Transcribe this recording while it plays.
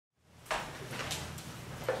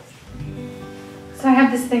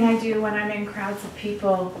have this thing I do when I'm in crowds of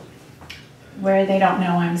people where they don't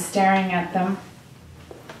know I'm staring at them.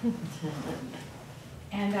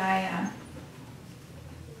 And I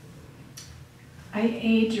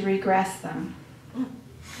age regress them.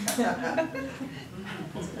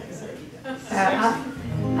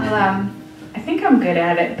 I think I'm good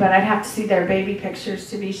at it, but I'd have to see their baby pictures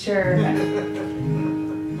to be sure.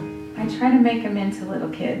 I try to make them into little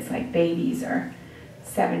kids, like babies or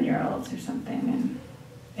 7-year-olds or something, and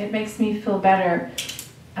it makes me feel better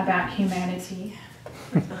about humanity.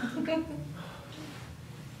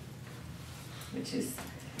 Which is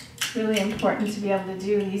really important to be able to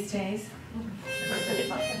do these days.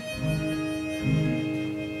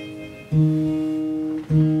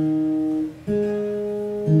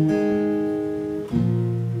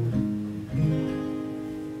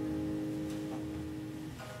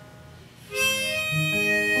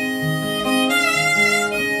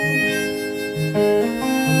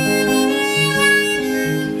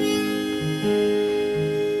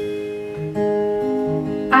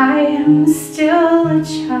 I'm still a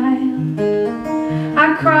child.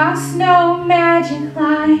 I crossed no magic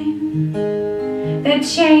line that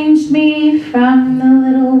changed me from the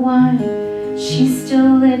little one. She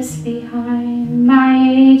still lives behind my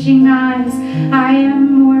aging eyes. I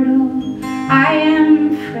am mortal, I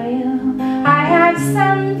am frail. I have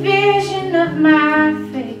some vision of my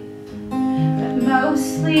fate, but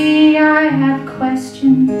mostly I have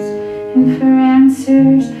questions, and for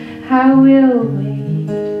answers I will wait.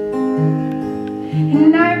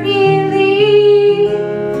 And I believe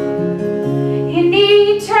in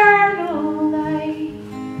eternal life.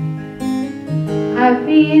 I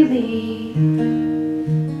believe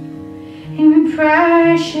in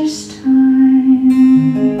precious time.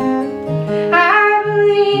 I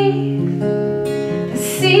believe the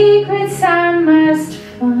secrets I must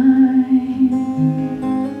find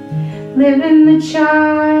live in the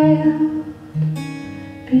child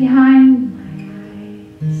behind my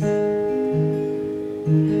eyes.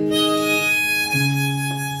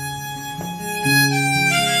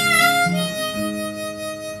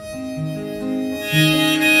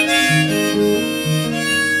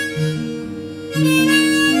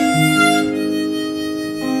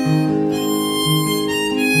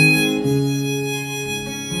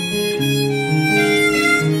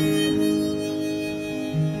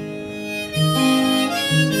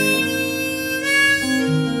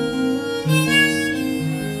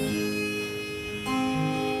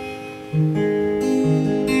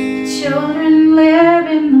 Children live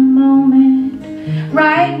in the moment,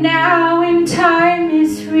 right now, and time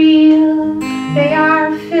is real. They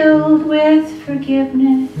are filled with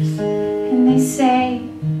forgiveness, and they say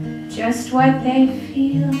just what they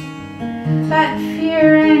feel. But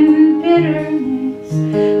fear and bitterness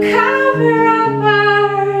cover up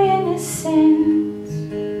our innocence,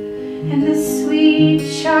 and the sweet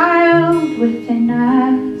child within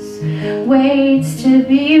us waits to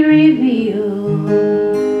be revealed.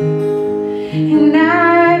 And I